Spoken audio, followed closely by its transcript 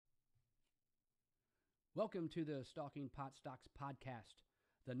Welcome to the Stalking Pot Stocks podcast,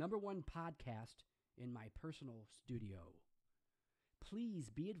 the number one podcast in my personal studio. Please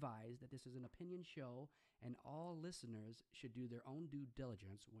be advised that this is an opinion show and all listeners should do their own due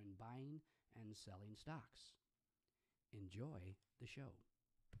diligence when buying and selling stocks. Enjoy the show.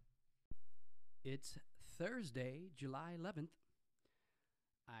 It's Thursday, July 11th.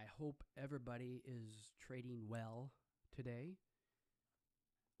 I hope everybody is trading well today.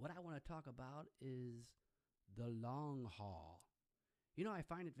 What I want to talk about is the long haul. You know, I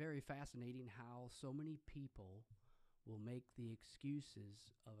find it very fascinating how so many people will make the excuses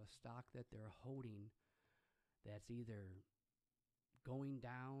of a stock that they're holding that's either going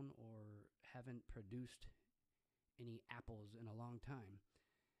down or haven't produced any apples in a long time.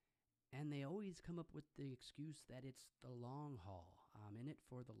 And they always come up with the excuse that it's the long haul. I'm in it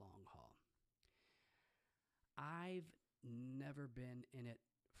for the long haul. I've never been in it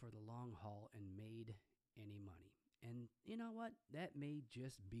for the long haul and made any money. And you know what? That may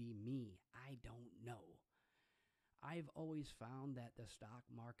just be me. I don't know. I've always found that the stock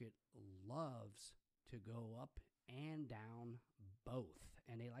market loves to go up and down both.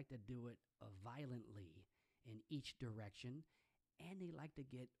 And they like to do it violently in each direction. And they like to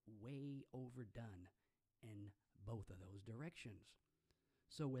get way overdone in both of those directions.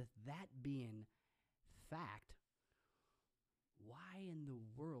 So with that being fact, why in the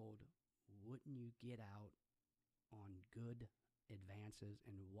world wouldn't you get out on good advances,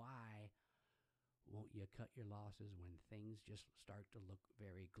 and why won't you cut your losses when things just start to look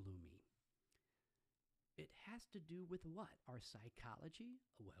very gloomy? It has to do with what? Our psychology?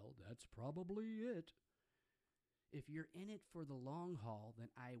 Well, that's probably it. If you're in it for the long haul, then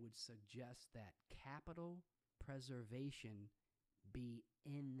I would suggest that capital preservation be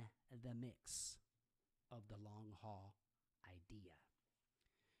in the mix of the long haul idea.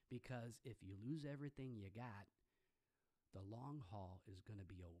 Because if you lose everything you got, the long haul is going to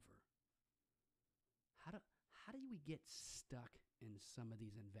be over. How do we get stuck in some of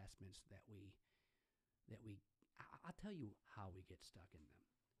these investments that we I'll tell you how we get stuck in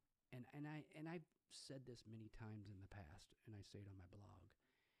them. And I've said this many times in the past, and I say it on my blog.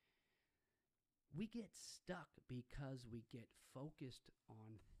 We get stuck because we get focused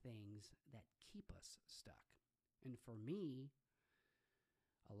on things that keep us stuck. And for me,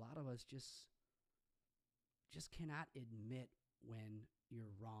 a lot of us just cannot admit when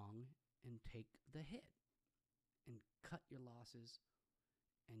you're wrong and take the hit and cut your losses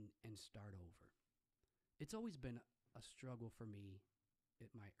and start over. It's always been a struggle for me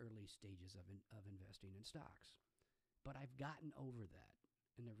at my early stages of investing in stocks. But I've gotten over that.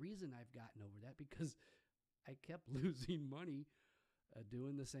 And the reason I've gotten over that, because I kept losing money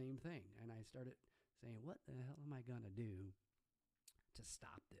doing the same thing. And I started saying, what the hell am I going to do to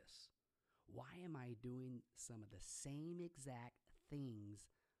stop this? Why am I doing some of the same exact things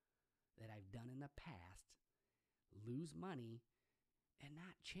that I've done in the past, lose money, and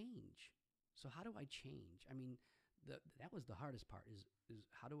not change? So how do I change? I mean, that was the hardest part is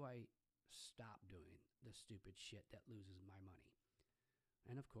how do I stop doing the stupid shit that loses my money?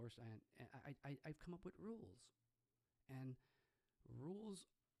 And of course, I've come up with rules. And rules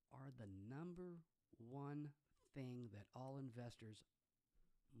are the number one thing that all investors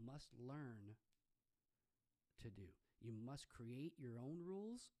must learn to do. You must create your own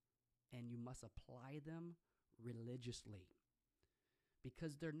rules, and you must apply them religiously,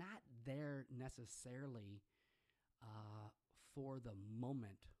 because they're not there necessarily for the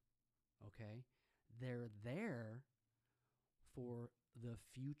moment, okay? They're there for the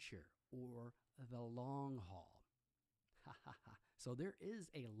future or the long haul. So there is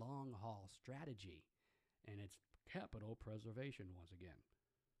a long haul strategy, and it's capital preservation once again.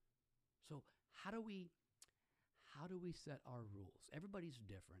 So how do we set our rules? Everybody's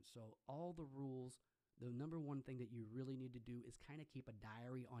different. So all the rules, the number one thing that you really need to do is kind of keep a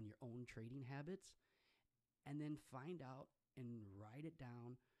diary on your own trading habits, and then find out and write it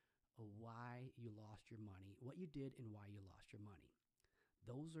down why you lost your money, what you did and why you lost your money.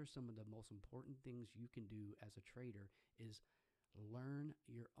 Those are some of the most important things you can do as a trader, is learn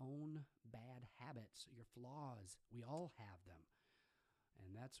your own bad habits, your flaws. We all have them.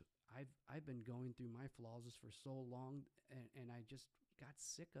 And that's, I've been going through my flaws for so long, and I just got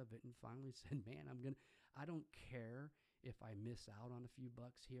sick of it and finally said, man, I don't care if I miss out on a few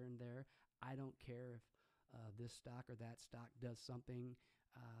bucks here and there. I don't care if this stock or that stock does something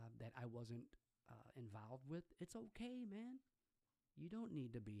that I wasn't involved with. It's okay, man. You don't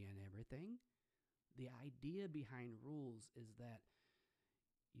need to be in everything. The idea behind rules is that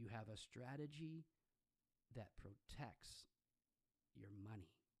you have a strategy that protects your money.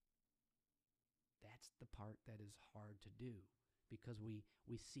 that's the part that is hard to do because we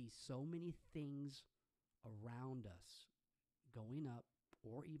see so many things around us going up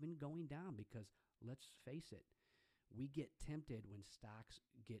or even going down because let's face it, we get tempted when stocks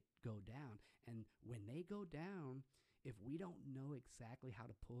go down. And when they go down, if we don't know exactly how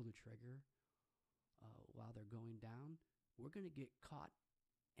to pull the trigger while they're going down, we're going to get caught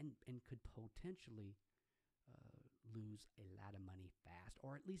and could potentially lose a lot of money fast,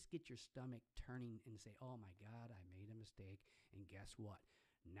 or at least get your stomach turning and say, oh my God, I made a mistake. And guess what?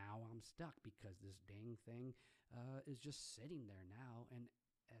 Now I'm stuck because this dang thing is just sitting there now. And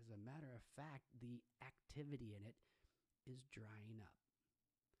as a matter of fact, the activity in it is drying up.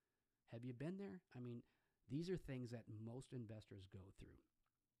 Have you been there? I mean, these are things that most investors go through.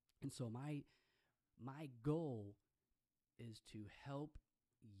 And so my goal is to help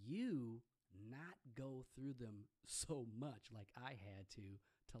you not go through them so much like I had to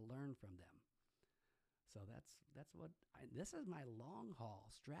learn from them. So that's what this is my long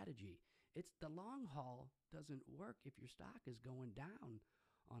haul strategy. It's the long haul doesn't work if your stock is going down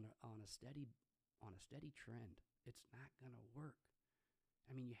on a steady trend. It's not going to work.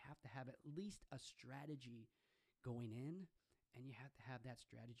 I mean, you have to have at least a strategy going in, and you have to have that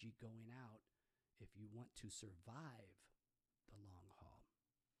strategy going out if you want to survive the long haul.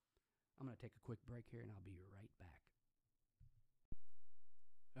 I'm going to take a quick break here, and I'll be right back.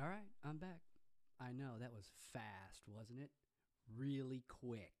 All right, I'm back. I know, that was fast, wasn't it? Really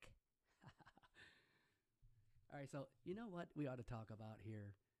quick. All right, so you know what we ought to talk about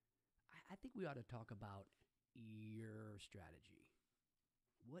here? I think we ought to talk about your strategy.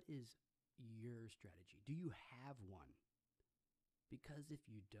 What is your strategy? Do you have one? Because if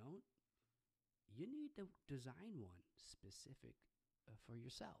you don't, you need to design one specific for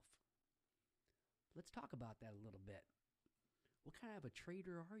yourself. Let's talk about that a little bit. What kind of a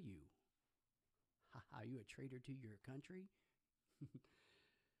trader are you? Are you a traitor to your country?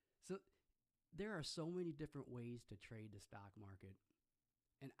 So there are so many different ways to trade the stock market.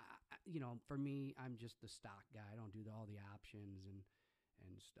 And, for me, I'm just the stock guy. I don't do all the options and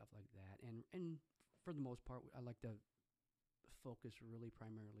stuff like that. And for the most part, I like to focus really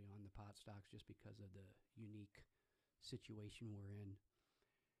primarily on the pot stocks just because of the unique situation we're in.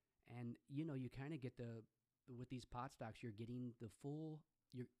 And, you kind of get with these pot stocks, you're getting the full,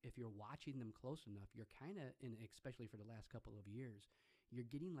 if you're watching them close enough, you're kind of, especially for the last couple of years, you're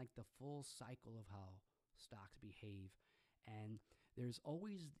getting like the full cycle of how stocks behave. And there's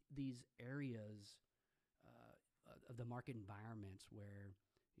always these areas of the market environments where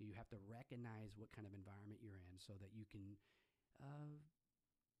you have to recognize what kind of environment you're in so that you can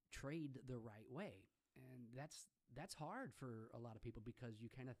trade the right way. And that's hard for a lot of people because you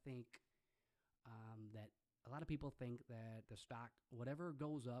kind of think that a lot of people think that the stock, whatever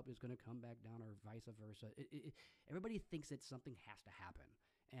goes up, is going to come back down, or vice versa. Everybody thinks that something has to happen.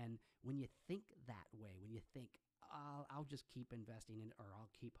 And when you think that way, when you think, I'll just keep investing in it or I'll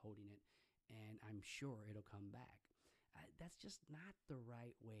keep holding it, and I'm sure it'll come back, that's just not the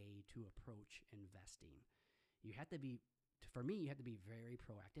right way to approach investing. You have to be, for me, you have to be very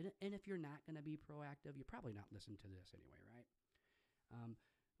proactive. And if you're not going to be proactive, you're probably not listening to this anyway, right?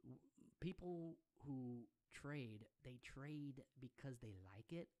 People who trade, they trade because they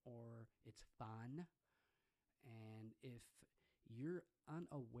like it or it's fun. And if you're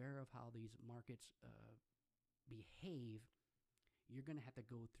unaware of how these markets behave, you're going to have to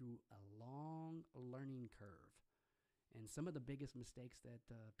go through a long learning curve. And some of the biggest mistakes that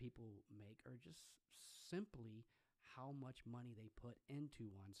people make are just simply how much money they put into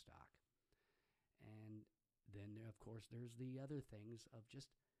one stock. And then, of course, there's the other things of just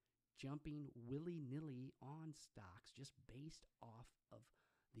jumping willy-nilly on stocks just based off of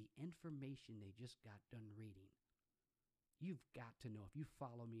the information they just got done reading. You've got to know, if you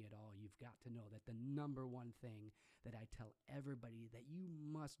follow me at all, you've got to know that the number one thing that I tell everybody that you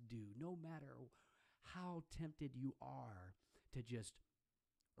must do, no matter how tempted you are to just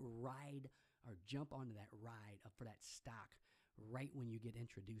ride or jump onto that ride for that stock right when you get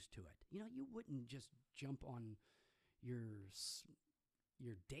introduced to it. You wouldn't just jump on your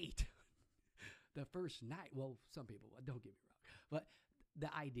date the first night. Well, some people would, don't get me wrong. But the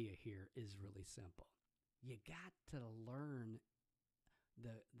idea here is really simple. You got to learn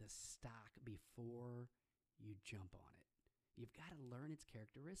the stock before you jump on it. You've got to learn its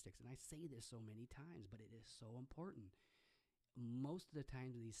characteristics. And I say this so many times, but it is so important. Most of the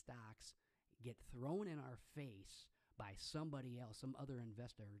times these stocks get thrown in our face by somebody else, some other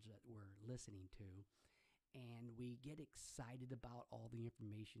investors that we're listening to, and we get excited about all the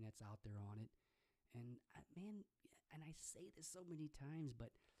information that's out there on it. And man, and I say this so many times,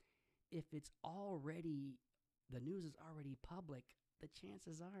 but if it's already, the news is already public, the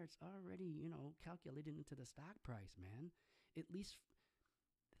chances are it's already, calculated into the stock price, man. At least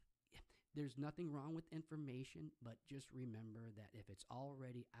there's nothing wrong with information, but just remember that if it's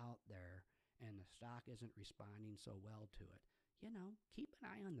already out there and the stock isn't responding so well to it, keep an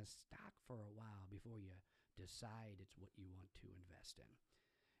eye on the stock for a while before you decide it's what you want to invest in.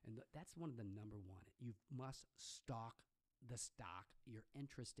 And that's one of the number one. You must stalk the stock you're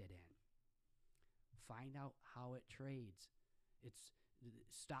interested in. Find out how it trades.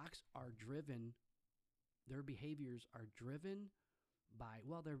 Stocks are driven, their behaviors are driven by,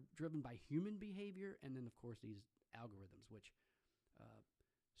 they're driven by human behavior, and then of course these algorithms, which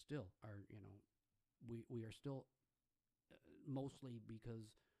still are, we are still mostly because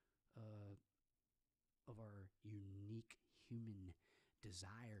of our unique human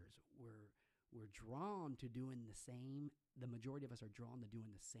desires. We're drawn to doing the same. The majority of us are drawn to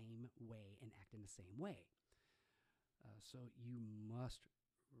doing the same way and acting the same way. So you must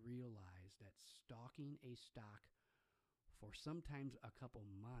realize that stalking a stock for sometimes a couple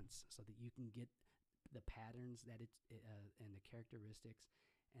months so that you can get the patterns that and the characteristics,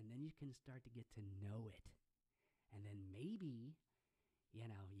 and then you can start to get to know it. And then maybe,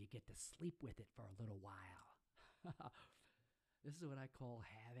 you get to sleep with it for a little while. This is what I call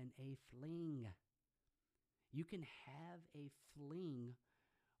having a fling. You can have a fling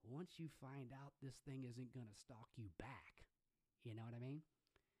once you find out this thing isn't going to stalk you back. You know what I mean?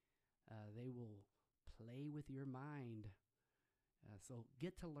 They will play with your mind. So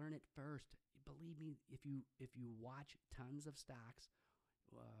get to learn it first. Believe me, if you watch tons of stocks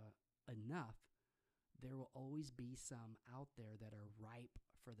enough, there will always be some out there that are ripe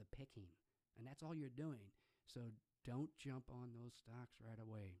for the picking. And that's all you're doing. So don't jump on those stocks right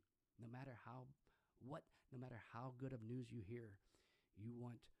away. No matter how good of news you hear, you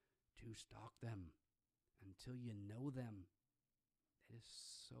want to stalk them until you know them. That is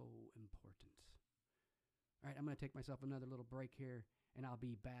so important. All right, I'm going to take myself another little break here, and I'll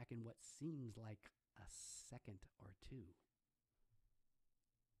be back in what seems like a second or two.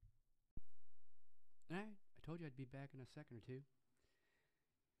 All right, I told you I'd be back in a second or two.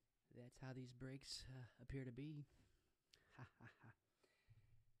 That's how these breaks appear to be.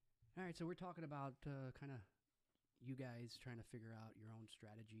 All right, so we're talking about kind of you guys trying to figure out your own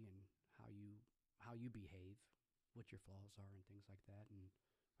strategy and how you behave, what your flaws are, and things like that, and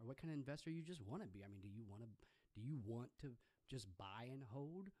or what kind of investor you just want to be. I mean, do you want to just buy and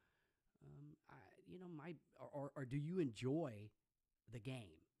hold? Or do you enjoy the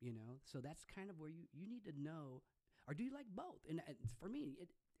game? So that's kind of where you need to know, or do you like both? And for me,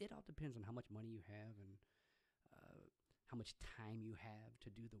 it all depends on how much money you have and how much time you have to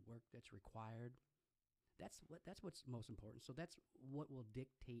do the work that's required. That's what's most important. So that's what will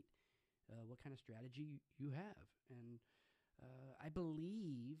dictate what kind of strategy you have. And I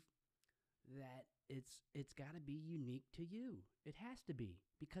believe that it's got to be unique to you. It has to be,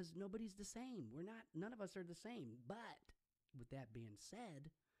 because nobody's the same. None of us are the same. But with that being said,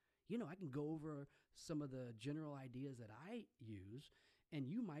 I can go over some of the general ideas that I use, and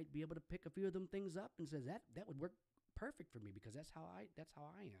you might be able to pick a few of them things up and says that would work perfect for me, because that's how I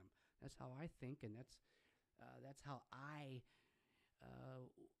am. That's how I think, and that's how I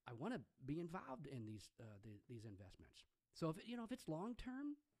want to be involved in these investments. So if it's long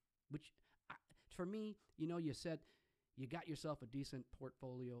term, which for me, you said you got yourself a decent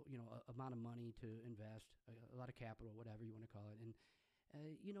portfolio, amount of money to invest, a lot of capital, whatever you want to call it, and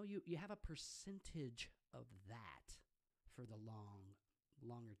you have a percentage of that for the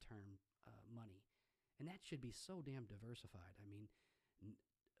longer term money, and that should be so damn diversified. I mean,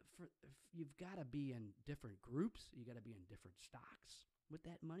 you've got to be in different groups. You got to be in different stocks with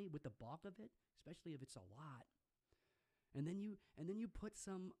that money, with the bulk of it, especially if it's a lot. And then you put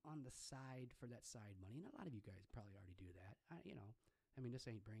some on the side for that side money. And a lot of you guys probably already do that. This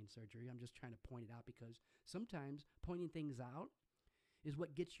ain't brain surgery. I'm just trying to point it out, because sometimes pointing things out is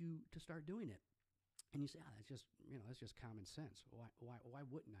what gets you to start doing it. And you say, that's just common sense. Why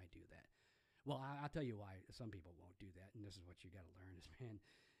wouldn't I do that? Well, I'll tell you why some people won't do that. And this is what you got to learn is, man,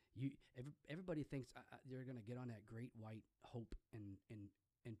 everybody thinks they're going to get on that great white hope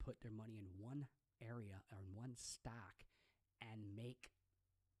and put their money in one area or in one stock and make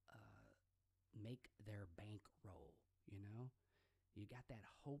their bank roll. You got that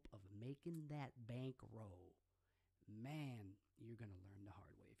hope of making that bank roll. Man, you're going to learn the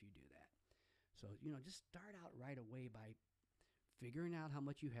hard way if you do that. So, just start out right away by figuring out how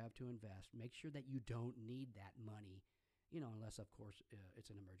much you have to invest. Make sure that you don't need that money, unless, of course, it's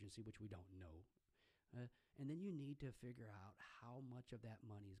an emergency, which we don't know. And then you need to figure out how much of that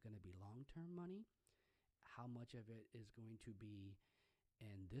money is going to be long term money, how much of it is going to be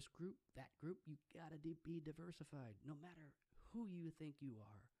in this group, that group. You got to be diversified. No matter who you think you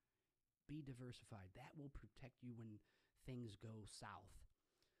are, be diversified. That will protect you when things go south.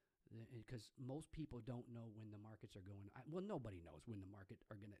 Because most people don't know when the markets are going. Well, nobody knows when the market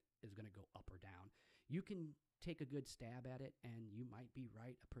is gonna go up or down. You can take a good stab at it, and you might be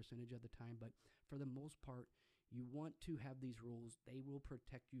right a percentage of the time. But for the most part, you want to have these rules. They will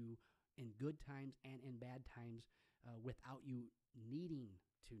protect you in good times and in bad times, without you needing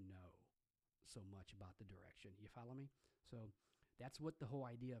to know so much about the direction. You follow me? So that's what the whole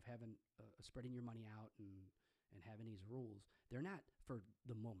idea of having spreading your money out and having these rules. They're not for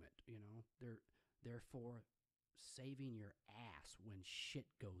the moment, They're for saving your ass when shit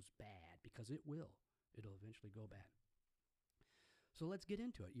goes bad, because it will. It'll eventually go bad. So let's get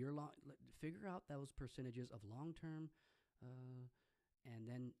into it. Figure out those percentages of long term, and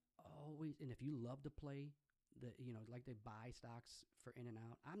then always. And if you love to play, like they buy stocks for in and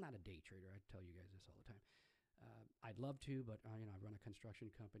out. I'm not a day trader. I tell you guys this all the time. I'd love to, but I run a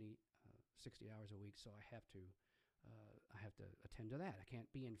construction company, 60 hours a week, so I have to attend to that. I can't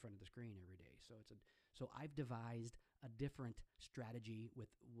be in front of the screen every day. So I've devised a different strategy with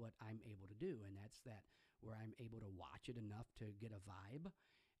what I'm able to do, and that's that where I'm able to watch it enough to get a vibe,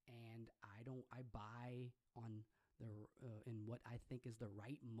 and I buy on in what I think is the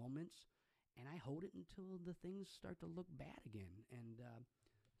right moments, and I hold it until the things start to look bad again. And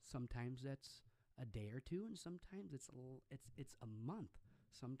sometimes that's a day or two, and sometimes it's a month.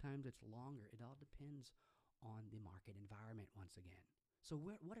 Sometimes it's longer. It all depends on the market environment once again. So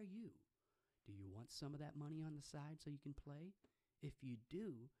what are you? Do you want some of that money on the side so you can play? If you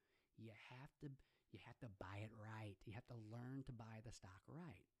do, you have to buy it right. You have to learn to buy the stock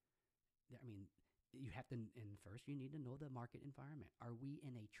right. I mean, you have to, and first you need to know the market environment. Are we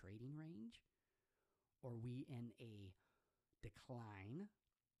in a trading range? Or are we in a decline?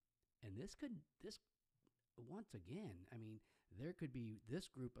 And this once again, I mean, there could be this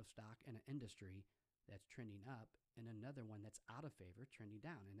group of stock in an industry that's trending up and another one that's out of favor trending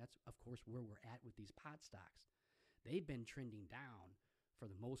down. And that's, of course, where we're at with these pot stocks. They've been trending down for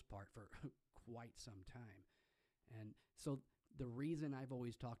the most part for quite some time. And so the reason I've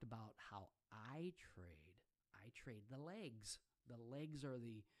always talked about how I trade the legs. The legs are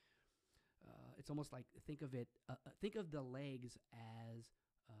it's almost like think of the legs as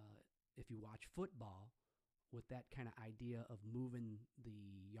if you watch football, with that kind of idea of moving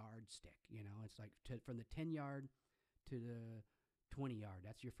the yardstick. It's like from the 10-yard to the 20-yard.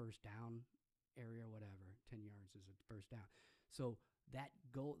 That's your first down area, whatever. 10 yards is a first down. So that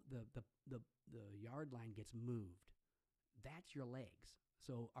goal, the yard line gets moved. That's your legs.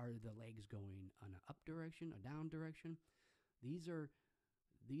 So are the legs going on an up direction, a down direction? These are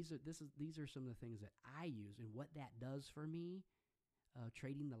some of the things that I use, and what that does for me,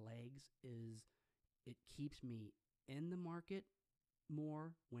 trading the legs, is it keeps me in the market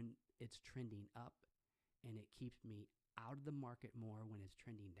more when it's trending up, and it keeps me out of the market more when it's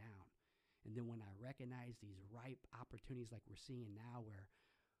trending down. And then when I recognize these ripe opportunities like we're seeing now, where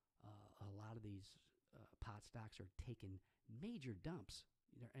a lot of these pot stocks are taking major dumps.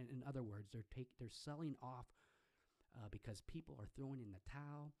 In other words, they're selling off because people are throwing in the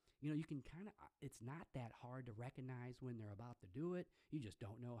towel. You can it's not that hard to recognize when they're about to do it. You just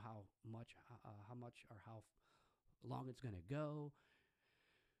don't know how much or how long it's going to go.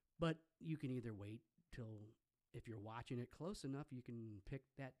 But you can either wait till, if you're watching it close enough, you can pick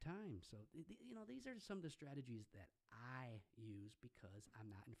that time. So, these are some of the strategies that I use because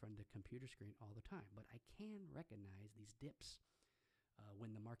I'm not in front of the computer screen all the time. But I can recognize these dips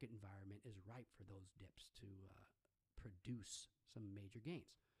when the market environment is ripe for those dips to produce some major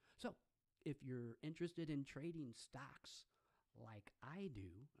gains. So if you're interested in trading stocks like I do,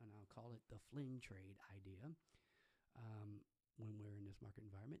 and I'll call it the fling trade idea, when we're in this market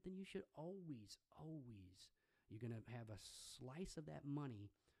environment, then you should always, you're going to have a slice of that money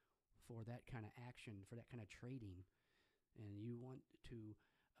for that kind of action, for that kind of trading. And you want to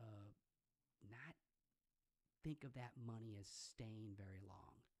not think of that money as staying very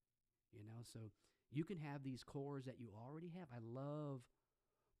long. So you can have these cores that you already have. I love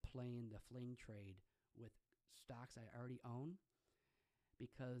playing the fling trade with stocks I already own,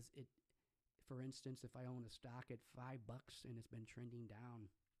 because for instance, if I own a stock at $5 and it's been trending down,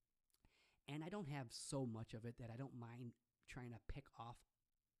 and I don't have so much of it that I don't mind trying to pick off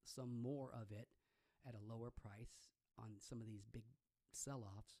some more of it at a lower price on some of these big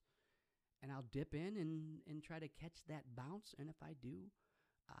sell-offs, and I'll dip in and try to catch that bounce. And if I do,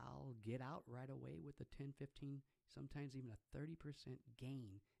 I'll get out right away with a 10, 15, sometimes even a 30%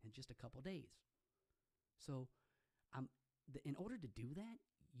 gain in just a couple days. So, in order to do that,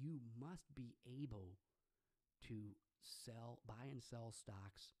 you must be able to buy and sell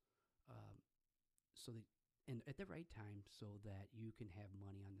stocks, um, so that, and at the right time, so that you can have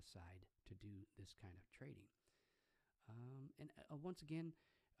money on the side to do this kind of trading. And once again,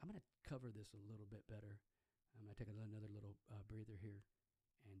 I'm going to cover this a little bit better. I'm going to take another little breather here,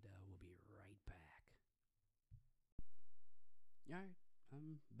 and we'll be right back. All right,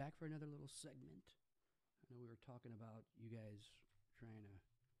 I'm back for another little segment. I know we were talking about you guys trying to,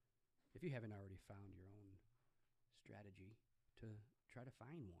 if you haven't already found your own strategy, to try to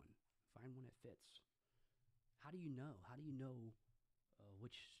find one that fits. How do you know? How do you know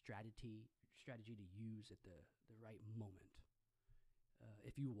which strategy to use at the right moment?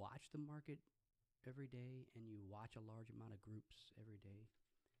 If you watch the market every day and you watch a large amount of groups every day,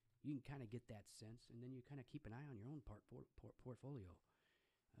 you can kind of get that sense, and then you kind of keep an eye on your own portfolio.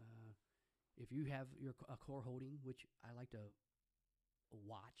 Uh, if you have a core holding, which I like to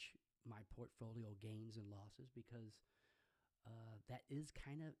watch my portfolio gains and losses, because that is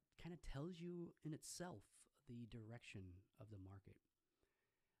kind of tells you in itself the direction of the market.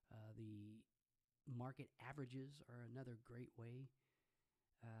 The market averages are another great way,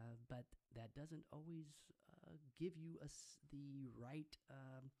 but that doesn't always give you the right.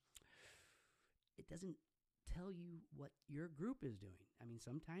 It doesn't tell you what your group is doing. I mean,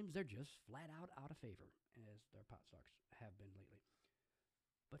 sometimes they're just flat out of favor, as their pot stocks have been lately.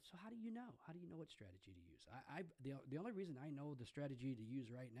 But so how do you know? How do you know what strategy to use? The only reason I know the strategy to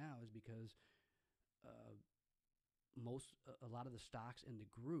use right now is because uh, a lot of the stocks in the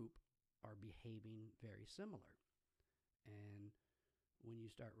group are behaving very similar. And when you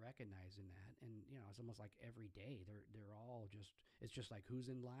start recognizing that, and it's almost like every day they're all just, it's just like who's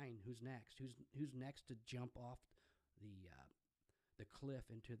in line, who's next, who's next to jump off the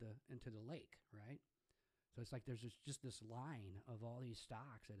cliff into the lake, right? So it's like there's just this line of all these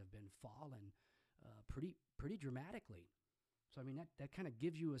stocks that have been falling pretty dramatically. So I mean that kind of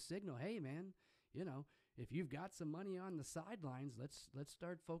gives you a signal. Hey man, if you've got some money on the sidelines, let's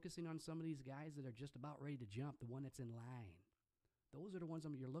start focusing on some of these guys that are just about ready to jump. The one that's in line. Those are the ones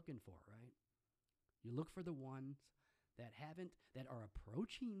you're looking for, right? You look for the ones that are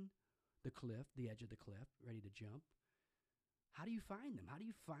approaching the cliff, the edge of the cliff, ready to jump. How do you find them? How do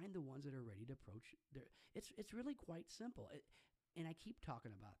you find the ones that are ready to approach? It's really quite simple. And I keep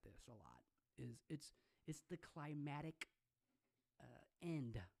talking about this a lot. It's the climatic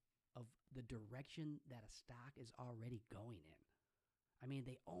end of the direction that a stock is already going in. I mean,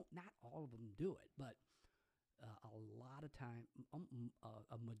 not all of them do it, but a lot of time,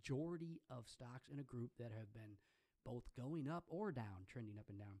 a majority of stocks in a group that have been both going up or down, trending up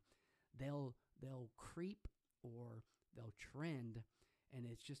and down, they'll creep or they'll trend, and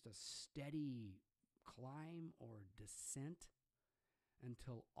it's just a steady climb or descent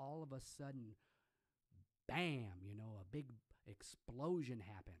until all of a sudden, bam, a big explosion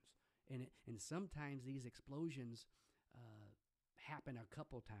happens. And sometimes these explosions happen a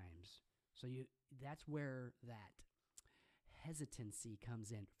couple times. So that's where that hesitancy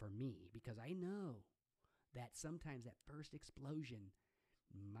comes in for me, because I know that sometimes that first explosion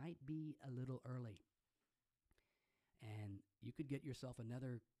might be a little early. And you could get yourself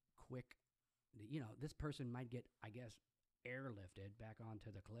another quick, this person might get, I guess, airlifted back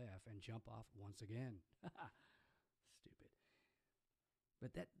onto the cliff and jump off once again. Stupid.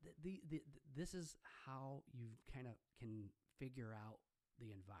 But this is how you kind of can figure out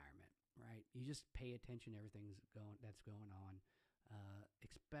the environment, right? You just pay attention to everything that's going on,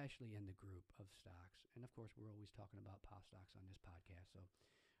 especially in the group of stocks. And of course, we're always talking about POW stocks on this podcast, so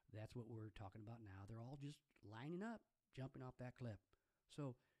that's what we're talking about now. They're all just lining up, jumping off that cliff.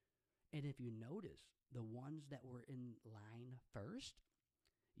 So, and if you notice the ones that were in line first,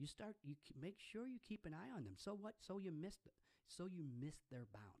 you make sure you keep an eye on them. So what? So you missed their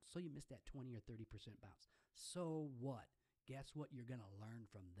bounce. So you missed that 20 or 30% bounce. So what? Guess what you're going to learn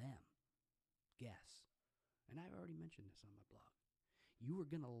from them? Guess. And I've already mentioned this on my blog. You are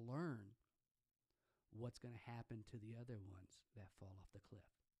going to learn what's going to happen to the other ones that fall off the cliff.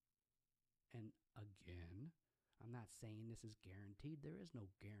 And again, I'm not saying this is guaranteed. There is no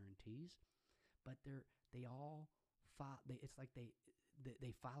guarantees, but they all follow. It's like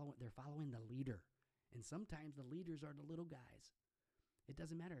they're following the leader, and sometimes the leaders are the little guys. It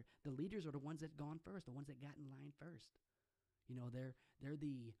doesn't matter. The leaders are the ones that gone first, the ones that got in line first. They're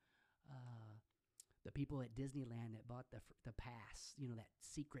the people at Disneyland that bought the pass. That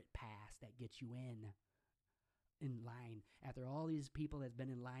secret pass that gets you in in line after all these people that's been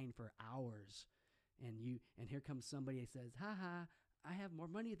in line for hours, and here comes somebody that says, "Ha ha, I have more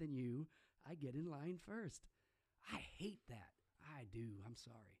money than you. I get in line first." I hate that. I do. I'm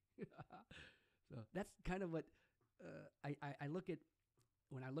sorry. So that's kind of what I look at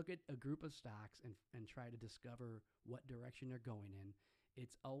when I look at a group of stocks and try to discover what direction they're going in.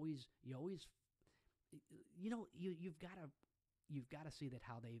 It's always you've got to see that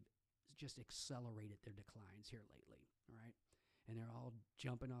how they've just accelerated their declines here lately, right? And they're all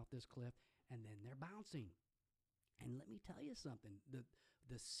jumping off this cliff, and then they're bouncing. And let me tell you something.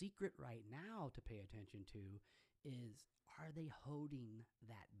 The secret right now to pay attention to is, are they holding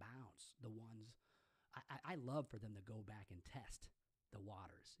that bounce? The ones I love for them to go back and test the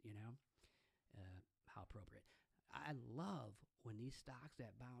waters, how appropriate. I love when these stocks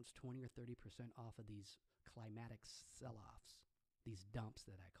that bounce 20 or 30% off of these climatic sell-offs, these dumps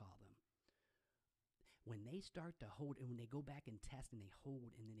that I call them, when they start to hold, and when they go back and test and they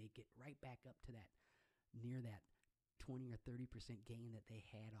hold, and then they get right back up to that, near that 20 or 30% gain that they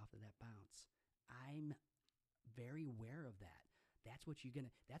had off of that bounce, I'm very aware of that. That's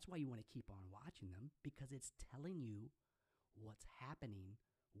why you want to keep on watching them, because it's telling you what's happening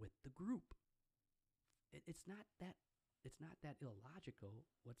with the group. It's not that illogical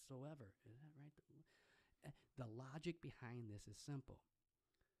whatsoever. Is that right? The logic behind this is simple.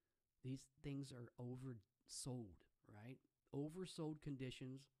 These things are oversold, right? Oversold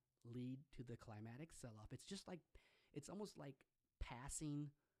conditions lead to the climatic sell-off. It's almost like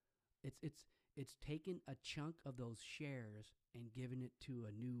passing. It's taking a chunk of those shares and giving it to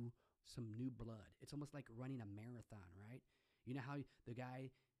some new blood. It's almost like running a marathon, right? You know how the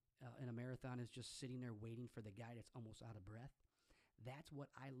guy in a marathon is just sitting there waiting for the guy that's almost out of breath? That's what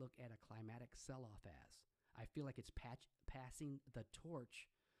I look at a climatic sell-off as. I feel like it's passing the torch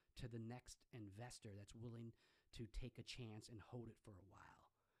to the next investor that's willing to take a chance and hold it for a while.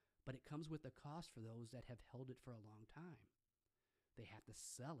 But it comes with a cost for those that have held it for a long time. They have to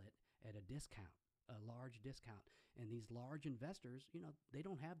sell it at a discount, a large discount. And these large investors, they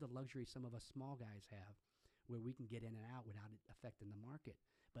don't have the luxury some of us small guys have, where we can get in and out without it affecting the market.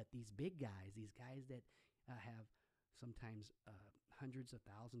 But these big guys, these guys that have sometimes hundreds of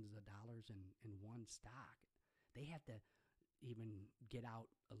thousands of dollars in one stock, they have to even get out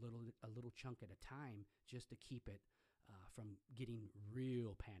a little chunk at a time just to keep it from getting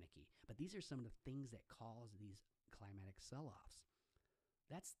real panicky. But these are some of the things that cause these climatic sell-offs.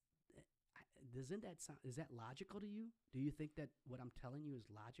 Is that logical to you? Do you think that what I'm telling you is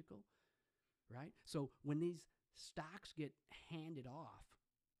logical? Right? So when these stocks get handed off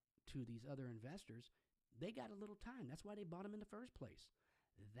to these other investors, they got a little time. That's why they bought them in the first place.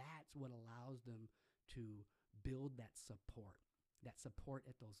 That's what allows them to build that support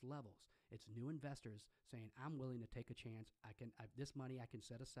at those levels. It's new investors saying, I'm willing to take a chance. This money I can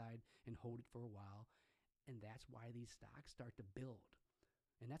set aside and hold it for a while. And that's why these stocks start to build.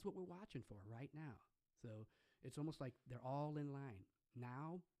 And that's what we're watching for right now. So it's almost like they're all in line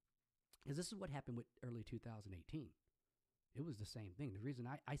now, because this is what happened with early 2018. It was the same thing. The reason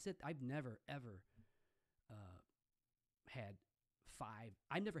I said I've never, ever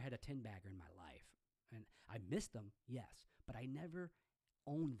I've never had a 10-bagger in my life. And I missed them, yes, but I never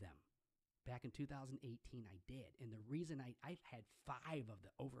owned them. Back in 2018, I did. And the reason I had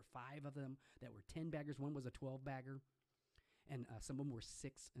over five of them that were 10-baggers. One was a 12-bagger, and some of them were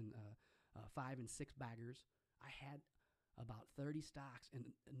 5 and 6 baggers. I had about 30 stocks, and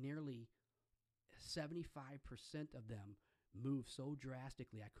nearly 75% of them moved so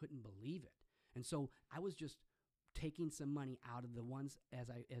drastically I couldn't believe it. And so I was just taking some money out of the ones as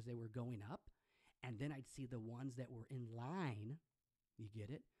they were going up, and then I'd see the ones that were in line, you get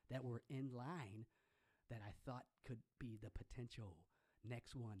it, that were in line that I thought could be the potential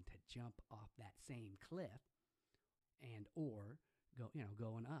next one to jump off that same cliff and or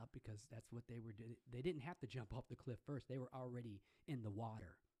going up, because that's what they were doing. They didn't have to jump off the cliff first. They were already in the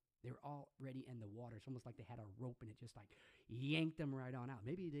water. They were already in the water. It's almost like they had a rope and it just like yanked them right on out.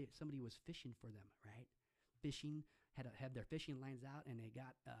 Maybe somebody was fishing for them, right? Fishing, had their fishing lines out, and they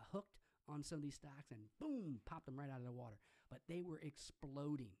got hooked on some of these stocks and boom, popped them right out of the water. But they were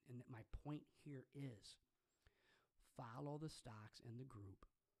exploding. And my point here is follow the stocks in the group,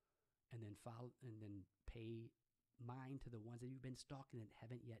 and then pay mind to the ones that you've been stalking that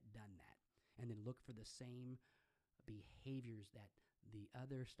haven't yet done that. And then look for the same behaviors that the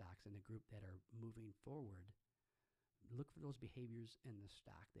other stocks in the group that are moving forward. Look for those behaviors in the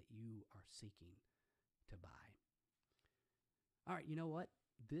stock that you are seeking to buy. All right, you know what?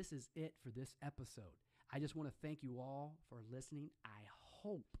 This is it for this episode. I just want to thank you all for listening. I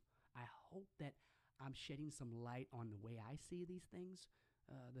hope that I'm shedding some light on the way I see these things,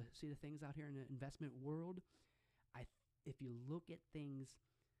 see the things out here in the investment world. I, if you look at things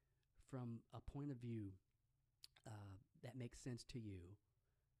from a point of view that makes sense to you,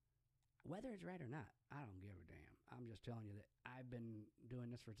 whether it's right or not, I don't give a damn. I'm just telling you that I've been doing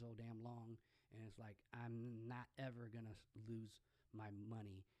this for so damn long, and it's like I'm not ever gonna lose my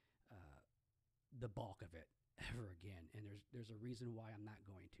money, the bulk of it, ever again. And there's a reason why I'm not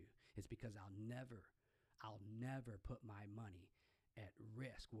going to. It's because I'll never put my money at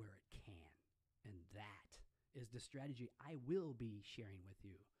risk where it can, and that is the strategy I will be sharing with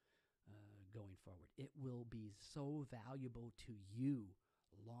you going forward. It will be so valuable to you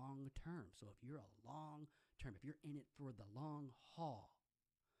long term. So if you're a long term, if you're in it for the long haul,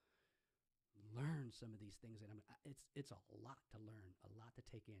 learn some of these things. And it's a lot to learn, a lot to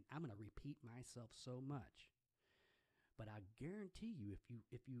take in. I'm going to repeat myself so much, but I guarantee you,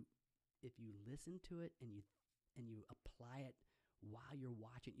 if you listen to it and you apply it while you're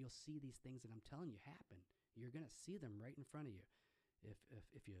watching, you'll see these things that I'm telling you happen. You're going to see them right in front of you.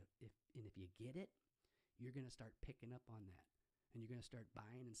 If you get it, you're going to start picking up on that, and you're going to start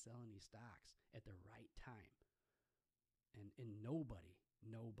buying and selling these stocks at the right time. And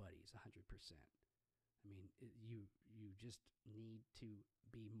nobody's 100%. I mean, you just need to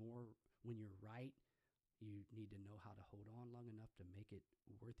be more. When you're right, you need to know how to hold on long enough to make it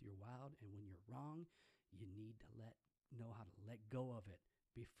worth your while. And when you're wrong, you need to know how to let go of it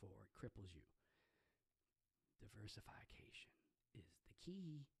before it cripples you. Diversification is the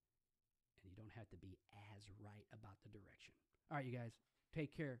key, and you don't have to be as right about the direction. All right, you guys, take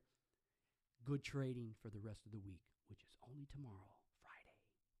care. Good trading for the rest of the week, which is only tomorrow.